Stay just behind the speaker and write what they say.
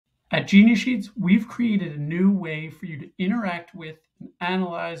At Genius Sheets, we've created a new way for you to interact with and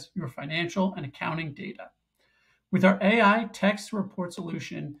analyze your financial and accounting data. With our AI text report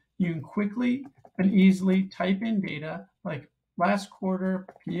solution, you can quickly and easily type in data like last quarter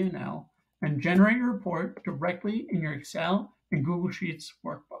P&L and generate your report directly in your Excel and Google Sheets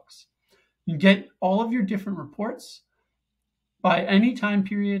workbooks. You can get all of your different reports by any time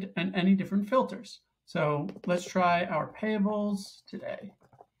period and any different filters. So let's try our payables today.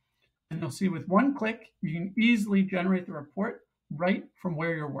 And you'll see with one click, you can easily generate the report right from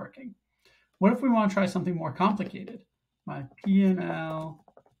where you're working. What if we want to try something more complicated? My P&L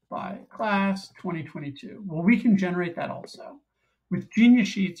by class 2022. Well, we can generate that also. With Genius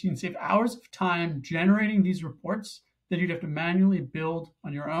Sheets, you can save hours of time generating these reports that you'd have to manually build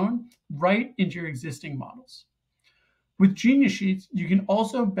on your own right into your existing models. With Genius Sheets, you can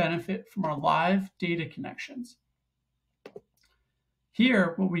also benefit from our live data connections.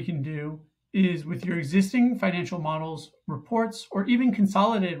 Here, what we can do is with your existing financial models, reports, or even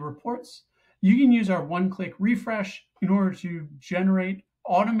consolidated reports, you can use our one-click refresh in order to generate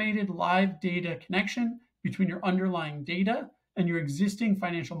automated live data connection between your underlying data and your existing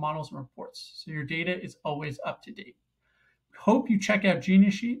financial models and reports. So your data is always up to date. Hope you check out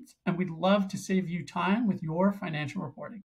Genius Sheets, and we'd love to save you time with your financial reporting.